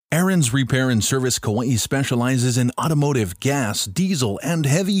Aaron's Repair and Service Kauai specializes in automotive, gas, diesel, and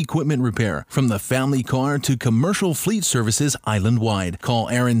heavy equipment repair, from the family car to commercial fleet services island-wide. Call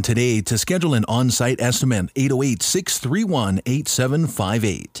Aaron today to schedule an on-site estimate,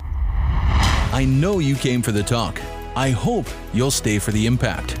 808-631-8758. I know you came for the talk. I hope you'll stay for the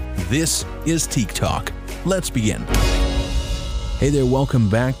impact. This is Teak Talk. Let's begin. Hey there, welcome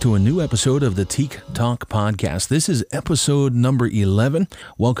back to a new episode of the Teak Talk podcast. This is episode number 11.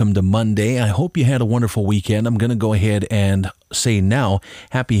 Welcome to Monday. I hope you had a wonderful weekend. I'm going to go ahead and say now,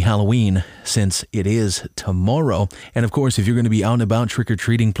 happy Halloween, since it is tomorrow. And of course, if you're going to be out and about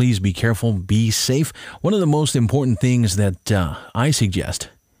trick-or-treating, please be careful, be safe. One of the most important things that I suggest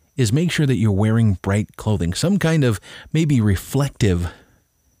is make sure that you're wearing bright clothing, some kind of maybe reflective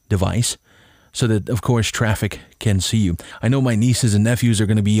device, so that, of course, traffic can see you. I know my nieces and nephews are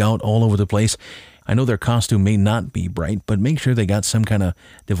going to be out all over the place. I know their costume may not be bright, but make sure they got some kind of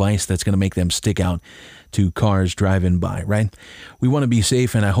device that's going to make them stick out to cars driving by, right? We want to be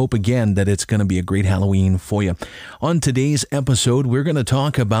safe, and I hope, again, that it's going to be a great Halloween for you. On today's episode, we're going to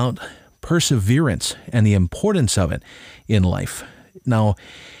talk about perseverance and the importance of it in life. Now,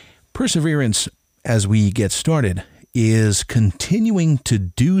 perseverance, as we get started, is continuing to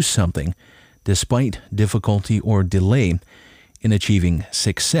do something despite difficulty or delay in achieving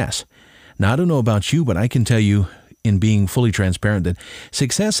success. Now, I don't know about you, but I can tell you, in being fully transparent, that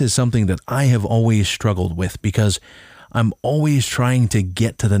success is something that I have always struggled with, because I'm always trying to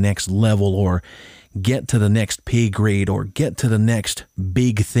get to the next level, or get to the next pay grade, or get to the next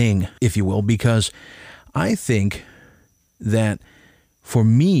big thing, if you will, because I think that for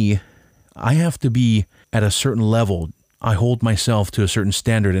me, I have to be at a certain level. I hold myself to a certain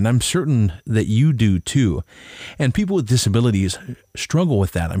standard, and I'm certain that you do too. And people with disabilities struggle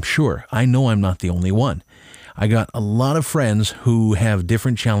with that, I'm sure. I know I'm not the only one. I got a lot of friends who have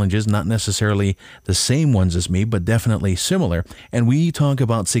different challenges, not necessarily the same ones as me, but definitely similar. And we talk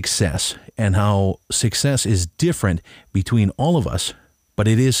about success and how success is different between all of us, but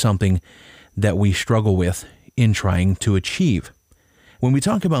it is something that we struggle with in trying to achieve. When we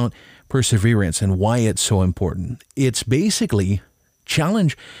talk about perseverance and why it's so important, it's basically,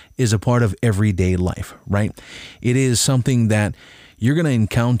 challenge is a part of everyday life, right? It is something that you're going to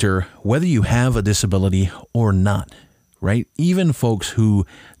encounter whether you have a disability or not, right? Even folks who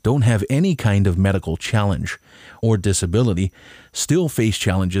don't have any kind of medical challenge or disability still face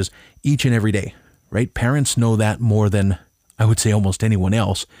challenges each and every day, right? Parents know that more than, I would say, almost anyone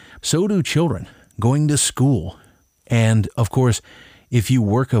else. So do children going to school. And of course, if you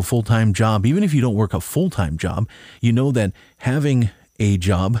work a full-time job, even if you don't work a full-time job, you know that having a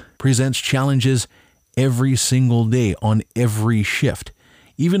job presents challenges every single day on every shift.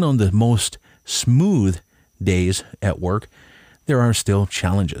 Even on the most smooth days at work, there are still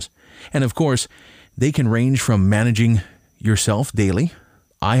challenges. And of course, they can range from managing yourself daily.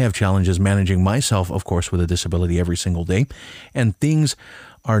 I have challenges managing myself, of course, with a disability every single day. And things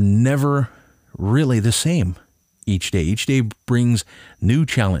are never really the same. Each day brings new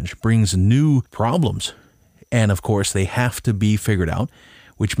challenge, brings new problems. And of course, they have to be figured out,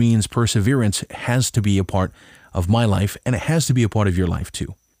 which means perseverance has to be a part of my life, and it has to be a part of your life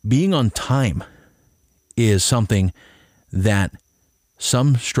too. Being on time is something that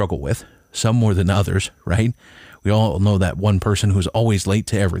some struggle with, some more than others, right? We all know that one person who's always late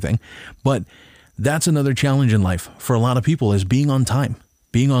to everything. But that's another challenge in life for a lot of people, is being on time.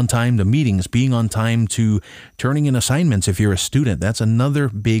 Being on time to meetings, being on time to turning in assignments if you're a student. That's another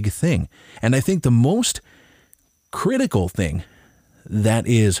big thing. And I think the most critical thing that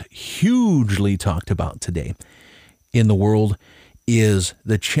is hugely talked about today in the world is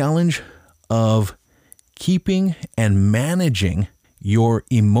the challenge of keeping and managing your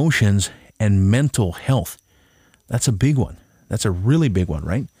emotions and mental health. That's a big one. That's a really big one,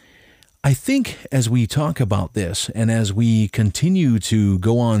 right? I think as we talk about this, and as we continue to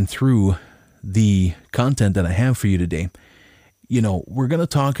go on through the content that I have for you today, we're going to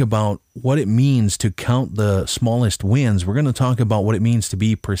talk about what it means to count the smallest wins. We're going to talk about what it means to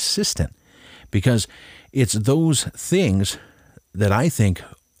be persistent, because it's those things that I think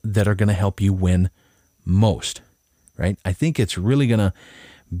that are going to help you win most, right? I think it's really going to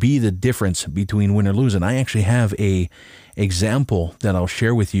be the difference between win or lose. And I actually have a example that I'll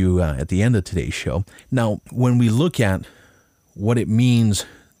share with you at the end of today's show. Now, when we look at what it means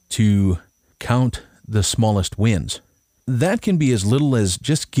to count the smallest wins, that can be as little as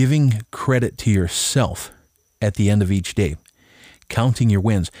just giving credit to yourself at the end of each day, counting your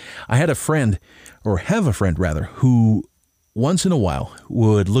wins. I had a friend, or have a friend rather, who once in a while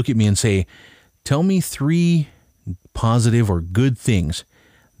would look at me and say, tell me 3 positive or good things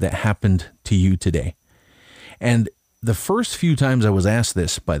that happened to you today? And the first few times I was asked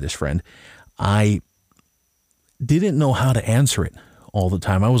this by this friend, I didn't know how to answer it all the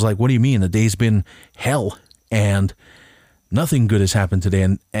time. I was like, what do you mean? The day's been hell and nothing good has happened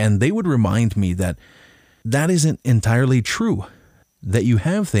today. And they would remind me that that isn't entirely true, that you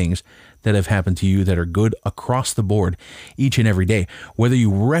have things that have happened to you that are good across the board each and every day. Whether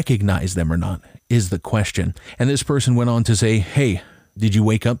you recognize them or not is the question. And this person went on to say, hey, did you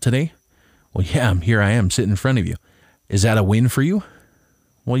wake up today? Well, yeah, here I am sitting in front of you. Is that a win for you?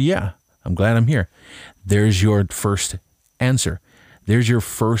 Well, yeah, I'm glad I'm here. There's your first answer. There's your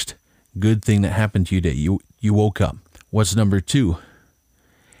first good thing that happened to you today. You woke up. What's number 2?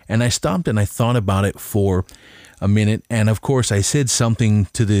 And I stopped and I thought about it for a minute. And of course, I said something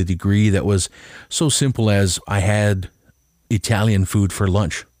to the degree that was so simple as I had Italian food for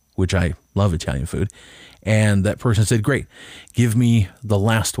lunch, which I love Italian food. And that person said, great, give me the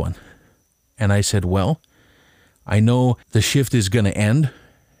last one. And I said, well, I know the shift is going to end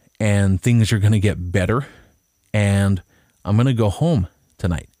and things are going to get better and I'm going to go home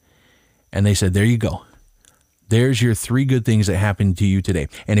tonight. And they said, there you go. There's your 3 good things that happened to you today.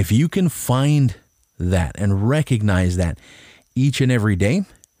 And if you can find that and recognize that each and every day,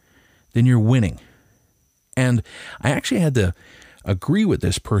 then you're winning. And I actually had to agree with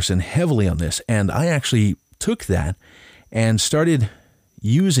this person heavily on this. And I actually took that and started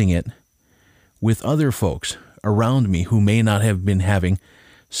using it with other folks around me who may not have been having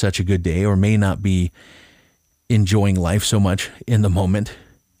such a good day or may not be enjoying life so much in the moment.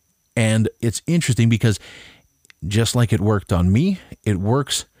 And it's interesting because just like it worked on me, it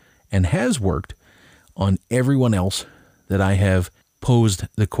works and has worked on everyone else that I have posed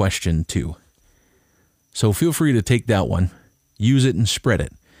the question to. So feel free to take that one, use it and spread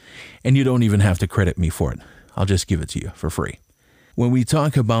it. And you don't even have to credit me for it. I'll just give it to you for free. When we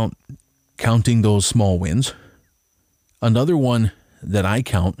talk about counting those small wins, another one that I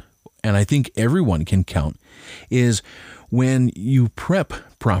count, and I think everyone can count, is when you prep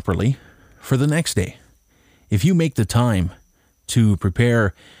properly for the next day. If you make the time to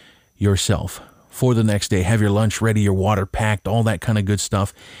prepare yourself for the next day, have your lunch ready, your water packed, all that kind of good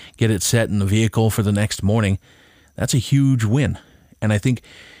stuff, get it set in the vehicle for the next morning, that's a huge win. And I think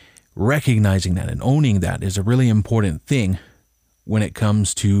recognizing that and owning that is a really important thing when it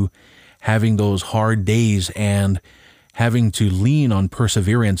comes to having those hard days and having to lean on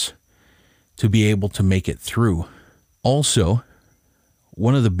perseverance to be able to make it through. Also,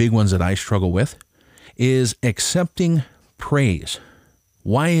 one of the big ones that I struggle with is accepting praise.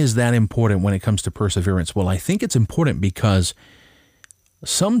 Why is that important when it comes to perseverance? Well, I think it's important because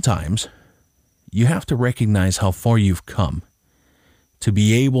sometimes you have to recognize how far you've come to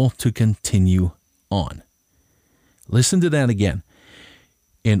be able to continue on. Listen to that again.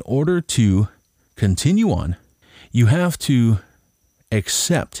 In order to continue on, you have to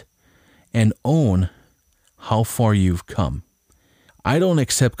accept and own how far you've come. I don't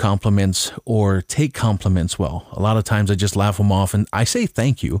accept compliments or take compliments well. A lot of times I just laugh them off and I say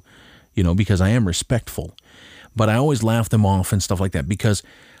thank you, because I am respectful. But I always laugh them off and stuff like that because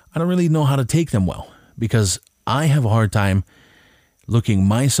I don't really know how to take them well. Because I have a hard time looking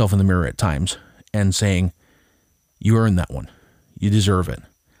myself in the mirror at times and saying, you earned that one. You deserve it.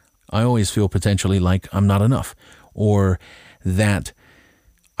 I always feel potentially like I'm not enough or that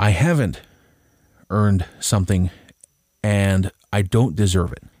I haven't earned something and I don't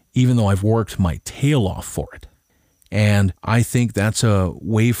deserve it, even though I've worked my tail off for it. And I think that's a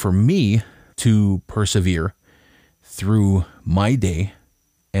way for me to persevere through my day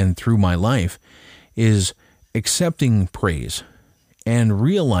and through my life is accepting praise and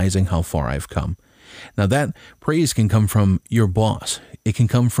realizing how far I've come. Now that praise can come from your boss. It can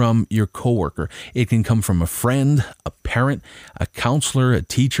come from your coworker. It can come from a friend, a parent, a counselor, a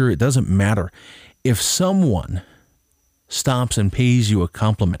teacher. It doesn't matter. If someone stops and pays you a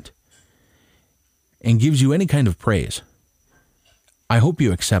compliment and gives you any kind of praise, I hope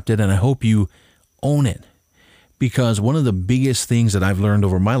you accept it and I hope you own it. Because one of the biggest things that I've learned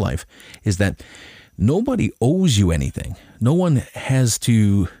over my life is that nobody owes you anything. No one has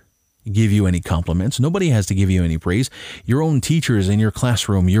to give you any compliments. Nobody has to give you any praise. Your own teachers in your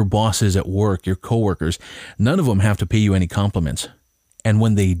classroom, your bosses at work, your coworkers, none of them have to pay you any compliments. And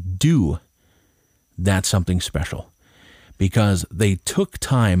when they do, that's something special because they took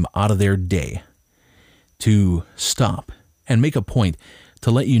time out of their day to stop and make a point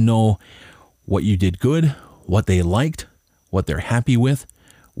to let you know what you did good, what they liked, what they're happy with,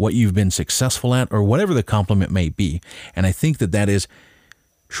 what you've been successful at, or whatever the compliment may be. And I think that that is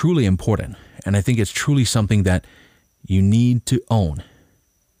truly important. And I think it's truly something that you need to own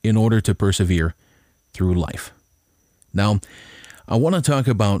in order to persevere through life. Now, I want to talk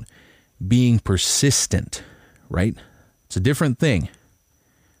about being persistent, right? It's a different thing.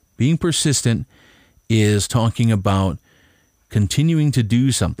 Being persistent is talking about continuing to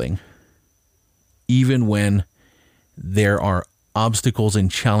do something even when there are obstacles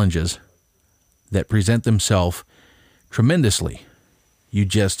and challenges that present themselves tremendously. You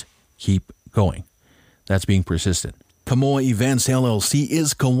just keep going. That's being persistent. Kamoa Events LLC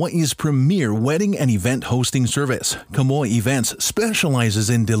is Kauai's premier wedding and event hosting service. Kamoa Events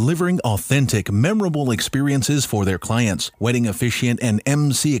specializes in delivering authentic, memorable experiences for their clients. Wedding officiant and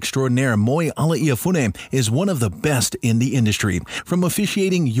MC extraordinaire Moi Alaiafune is one of the best in the industry. From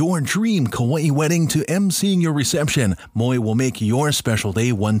officiating your dream Kauai wedding to MCing your reception, Moi will make your special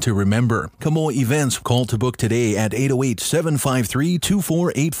day one to remember. Kamoa Events, call to book today at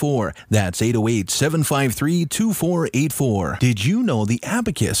 808-753-2484. That's 808-753-2484. Did you know the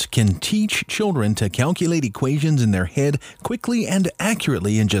abacus can teach children to calculate equations in their head quickly and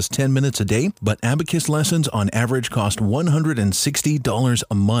accurately in just 10 minutes a day? But abacus lessons on average cost $160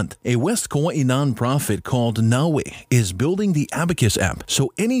 a month. A West Kauai nonprofit called Nawe is building the Abacus app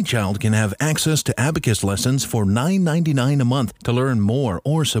so any child can have access to abacus lessons for $9.99 a month. To learn more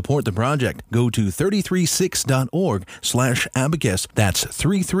or support the project, go to 336.org/abacus. That's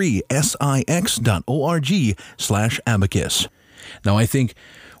 33six.org/abacus. Now, I think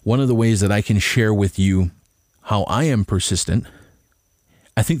one of the ways that I can share with you how I am persistent,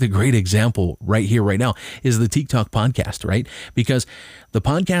 I think the great example right here, right now, is the TikTok podcast, right? Because the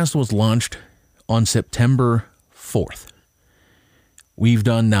podcast was launched on September 4th. We've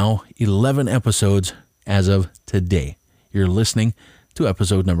done now 11 episodes as of today. You're listening to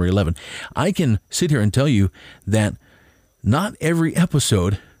episode number 11. I can sit here and tell you that not every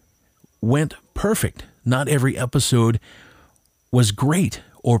episode went perfect. Not every episode was great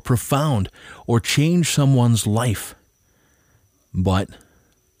or profound or changed someone's life. But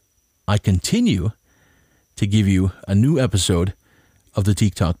I continue to give you a new episode of the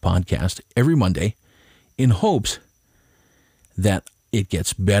TikTok podcast every Monday in hopes that it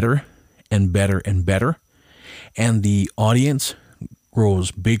gets better and better and better, and the audience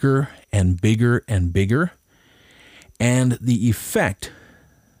grows bigger and bigger and bigger, and the effect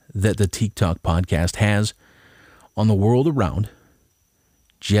that the TikTok podcast has on the world around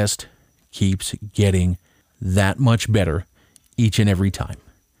just keeps getting that much better each and every time.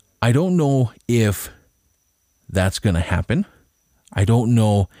 I don't know if that's going to happen. I don't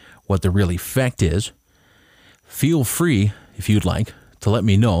know what the real effect is. Feel free, if you'd like, to let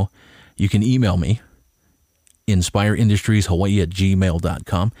me know. You can email me,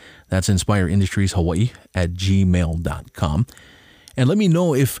 inspireindustrieshawaii@gmail.com. That's inspireindustrieshawaii@gmail.com. And let me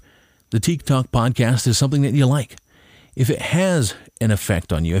know if the TikTok podcast is something that you like, if it has an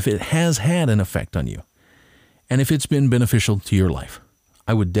effect on you, if it has had an effect on you, and if it's been beneficial to your life.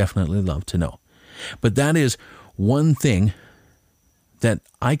 I would definitely love to know. But that is one thing that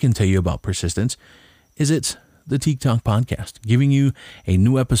I can tell you about persistence, is it's the TikTok podcast, giving you a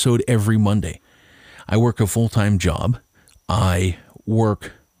new episode every Monday. I work a full-time job. I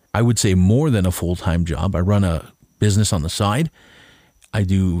work, I would say, more than a full-time job. I run a business on the side. I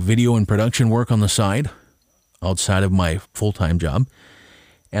do video and production work on the side, outside of my full-time job.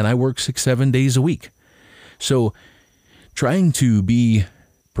 And I work 6-7 days a week. So trying to be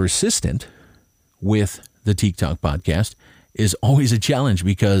persistent with the TikTok podcast is always a challenge,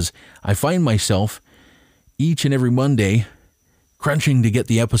 because I find myself each and every Monday crunching to get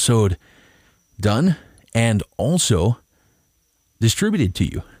the episode done and also distributed to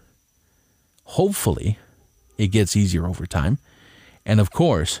you. Hopefully, it gets easier over time. And of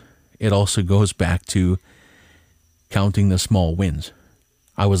course, it also goes back to counting the small wins.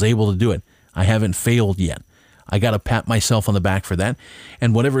 I was able to do it. I haven't failed yet. I got to pat myself on the back for that.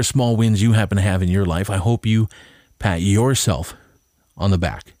 And whatever small wins you happen to have in your life, I hope you pat yourself on the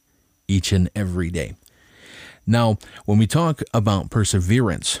back each and every day. Now, when we talk about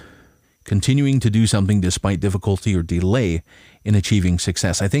perseverance, continuing to do something despite difficulty or delay in achieving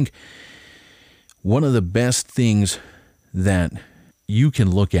success, I think one of the best things that you can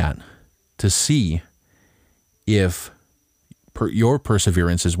look at to see if your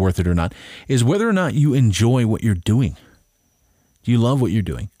perseverance is worth it or not is whether or not you enjoy what you're doing. Do you love what you're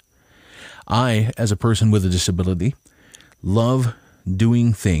doing? I, as a person with a disability, love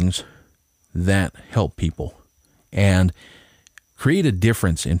doing things that help people and create a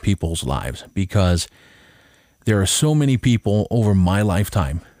difference in people's lives, because there are so many people over my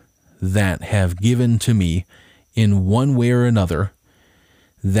lifetime that have given to me in one way or another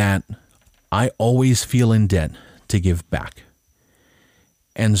that I always feel in debt to give back.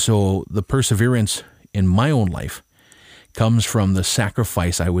 And so the perseverance in my own life comes from the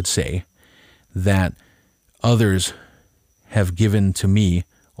sacrifice, I would say, that others have given to me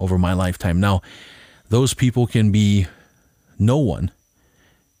over my lifetime. Now, those people can be, no one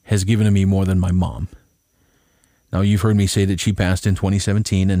has given to me more than my mom. Now, you've heard me say that she passed in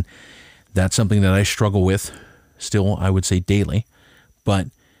 2017, and that's something that I struggle with still, I would say, daily. But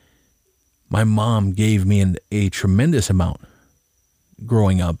my mom gave me a tremendous amount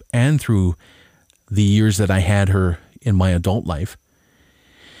growing up and through the years that I had her in my adult life.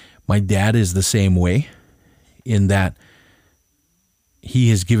 My dad is the same way, in that he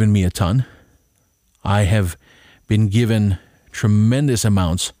has given me a ton. I have been given tremendous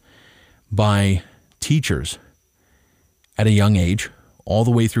amounts by teachers at a young age, all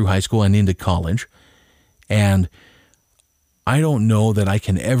the way through high school and into college. And I don't know that I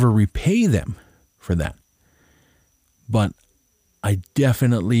can ever repay them for that. But I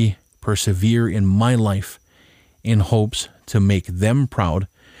definitely persevere in my life in hopes to make them proud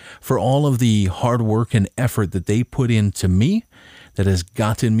for all of the hard work and effort that they put into me that has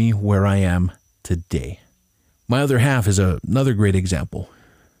gotten me where I am today. My other half is another great example.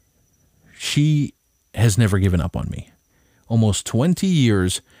 She has never given up on me. Almost 20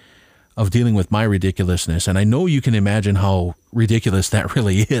 years of dealing with my ridiculousness, and I know you can imagine how ridiculous that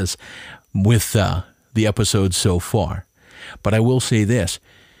really is with the episodes so far. But I will say this.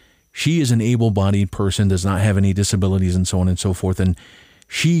 She is an able-bodied person, does not have any disabilities, and so on and so forth, and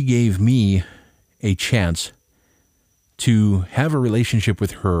she gave me a chance to have a relationship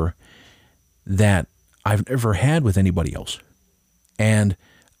with her that I've never had with anybody else. And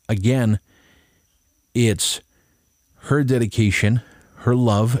again, it's her dedication, her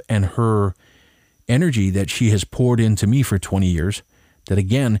love, and her energy that she has poured into me for 20 years that,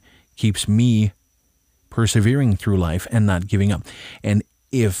 again, keeps me persevering through life and not giving up. And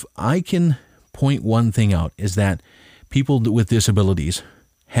if I can point one thing out, is that people with disabilities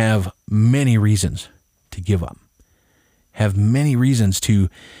have many reasons to give up, have many reasons to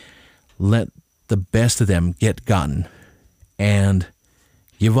let the best of them get gotten and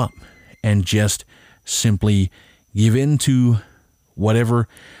give up and just simply give in to whatever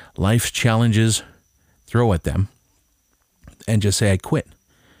life's challenges throw at them and just say, I quit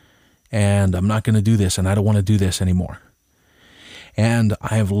and I'm not going to do this and I don't want to do this anymore. And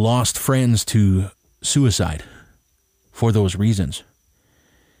I have lost friends to suicide for those reasons.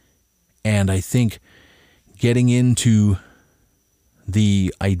 And I think getting into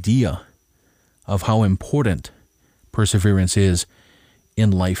the idea of how important perseverance is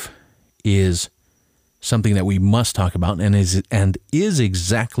in life is something that we must talk about, and is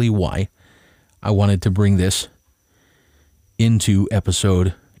exactly why I wanted to bring this into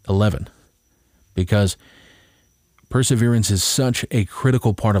episode 11, because perseverance is such a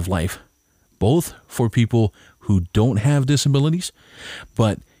critical part of life, both for people who don't have disabilities,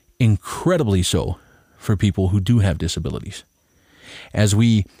 but incredibly so for people who do have disabilities. As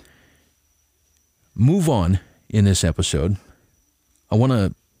we move on in this episode, I want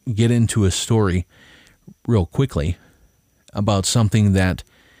to get into a story real quickly about something that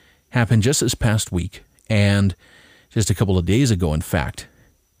happened just this past week, and just a couple of days ago, in fact.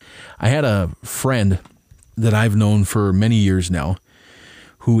 I had a friend that I've known for many years now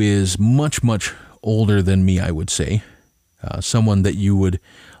who is much, much older than me, I would say. Someone that you would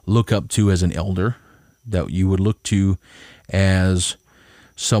look up to as an elder, that you would look to as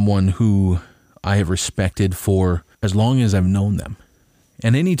someone who I have respected for as long as I've known them.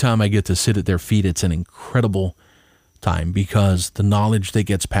 And anytime I get to sit at their feet, it's an incredible time, because the knowledge that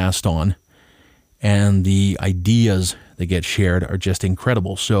gets passed on and the ideas that get shared are just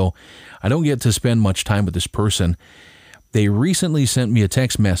incredible. So I don't get to spend much time with this person. They recently sent me a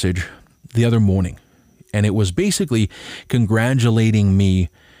text message the other morning, and it was basically congratulating me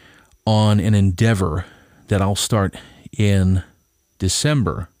on an endeavor that I'll start in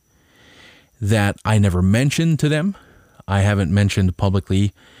December that I never mentioned to them. I haven't mentioned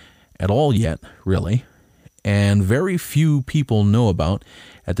publicly at all yet, really, and very few people know about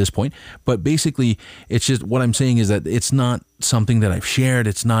at this point. But basically, it's just, what I'm saying is that it's not something that I've shared.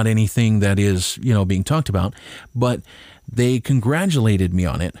 It's not anything that is, being talked about, but they congratulated me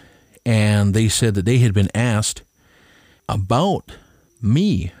on it, and they said that they had been asked about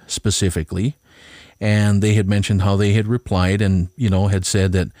me specifically, and they had mentioned how they had replied and, had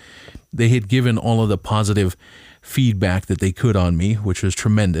said that they had given all of the positive feedback that they could on me, which was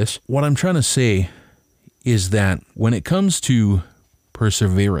tremendous. What I'm trying to say is that when it comes to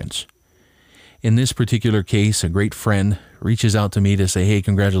perseverance, in this particular case, a great friend reaches out to me to say, hey,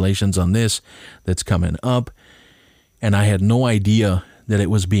 congratulations on this that's coming up. And I had no idea that it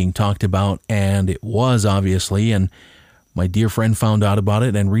was being talked about, and it was obviously, and my dear friend found out about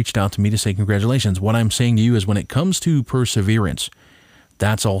it and reached out to me to say congratulations. What I'm saying to you is when it comes to perseverance,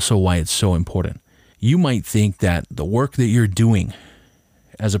 that's also why it's so important. You might think that the work that you're doing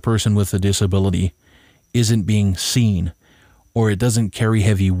as a person with a disability isn't being seen, or it doesn't carry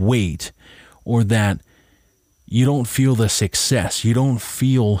heavy weight, or that you don't feel the success, you don't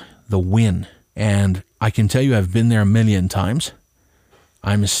feel the win. And I can tell you I've been there a million times.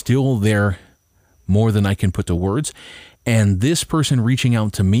 I'm still there more than I can put to words. And this person reaching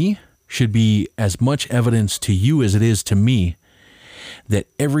out to me should be as much evidence to you as it is to me that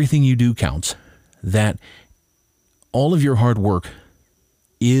everything you do counts, that all of your hard work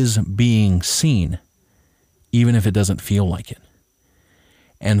is being seen, even if it doesn't feel like it.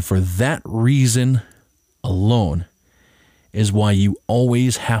 And for that reason alone is why you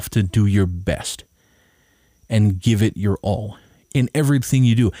always have to do your best and give it your all in everything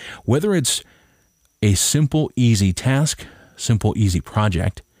you do, whether it's a simple, easy task, simple, easy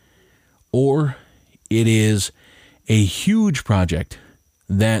project, or it is a huge project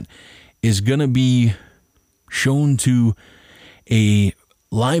that is going to be shown to a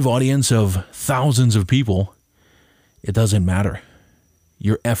live audience of thousands of people. It doesn't matter.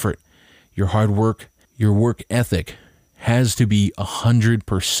 Your effort, your hard work, your work ethic has to be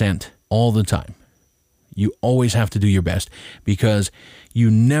 100% all the time. You always have to do your best because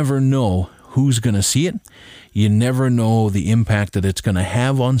you never know who's going to see it. You never know the impact that it's going to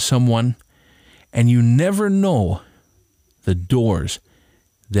have on someone. And you never know the doors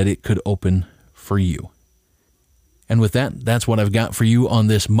that it could open for you. And with that, that's what I've got for you on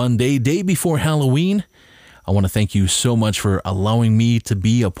this Monday, day before Halloween. I want to thank you so much for allowing me to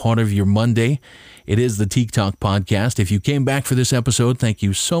be a part of your Monday. It is the Teak Talk podcast. If you came back for this episode, thank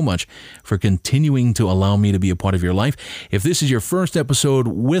you so much for continuing to allow me to be a part of your life. If this is your first episode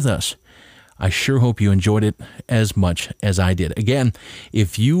with us, I sure hope you enjoyed it as much as I did. Again,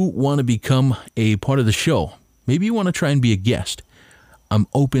 if you want to become a part of the show, maybe you want to try and be a guest, I'm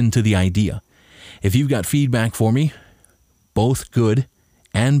open to the idea. If you've got feedback for me, both good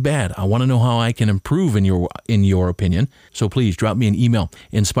and bad, I want to know how I can improve in your opinion. So please drop me an email,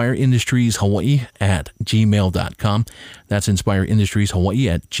 inspireindustrieshawaii@gmail.com. That's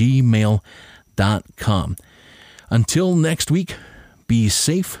inspireindustrieshawaii@gmail.com. Until next week, be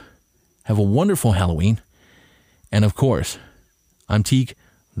safe, have a wonderful Halloween, and of course, I'm Teak.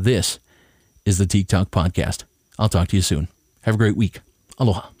 This is the Teak Talk podcast. I'll talk to you soon. Have a great week.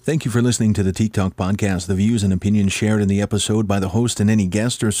 Aloha. Thank you for listening to the Teak Talk podcast. The views and opinions shared in the episode by the host and any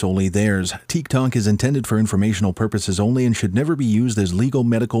guest are solely theirs. Teak Talk is intended for informational purposes only and should never be used as legal,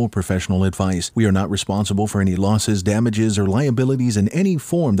 medical, or professional advice. We are not responsible for any losses, damages, or liabilities in any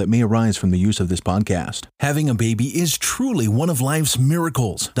form that may arise from the use of this podcast. Having a baby is truly one of life's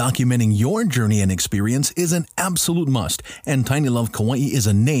miracles. Documenting your journey and experience is an absolute must, and Tiny Love Kauai is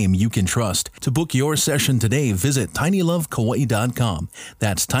a name you can trust. To book your session today, visit tinylovekauai.com.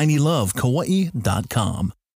 That's tinylovekauai.com.